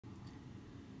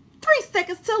3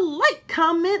 seconds to like,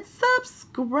 comment,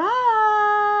 subscribe.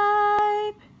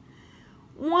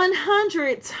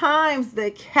 100 times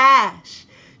the cash.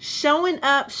 Showing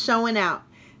up, showing out.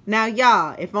 Now,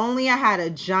 y'all, if only I had a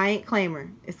giant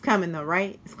claimer. It's coming though,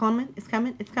 right? It's coming, it's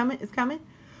coming, it's coming, it's coming.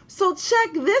 So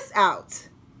check this out.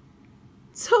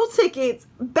 2 tickets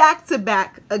back to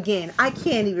back again. I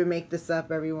can't even make this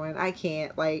up, everyone. I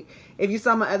can't. Like, if you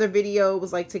saw my other video, it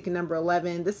was like ticket number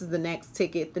 11. This is the next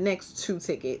ticket, the next 2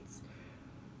 tickets.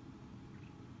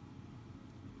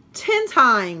 10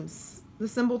 times. The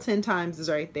symbol 10 times is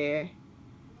right there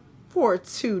for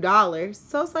 $2.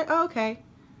 So it's like, oh, okay,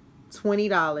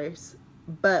 $20.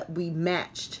 But we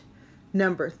matched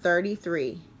number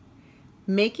 33.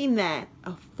 Making that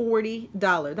a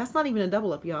 $40. That's not even a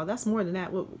double up, y'all. That's more than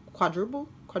that. What, quadruple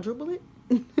it?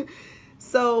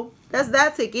 So that's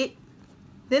that ticket.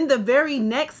 Then the very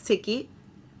next ticket,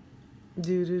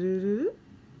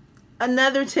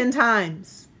 another 10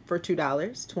 times for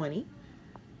 $2, 20,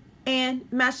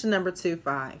 and match the number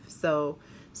 25. So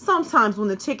sometimes when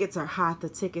the tickets are hot,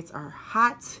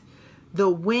 the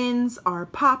wins are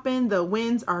popping, the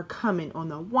wins are coming on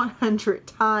the 100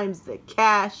 times the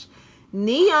cash.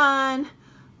 Neon.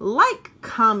 Like,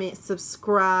 comment,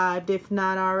 subscribe if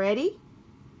not already.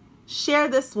 Share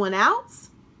this one out.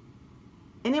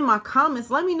 And in my comments,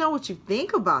 let me know what you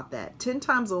think about that. 10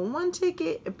 times on one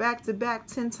ticket, back to back,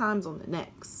 10 times on the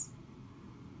next.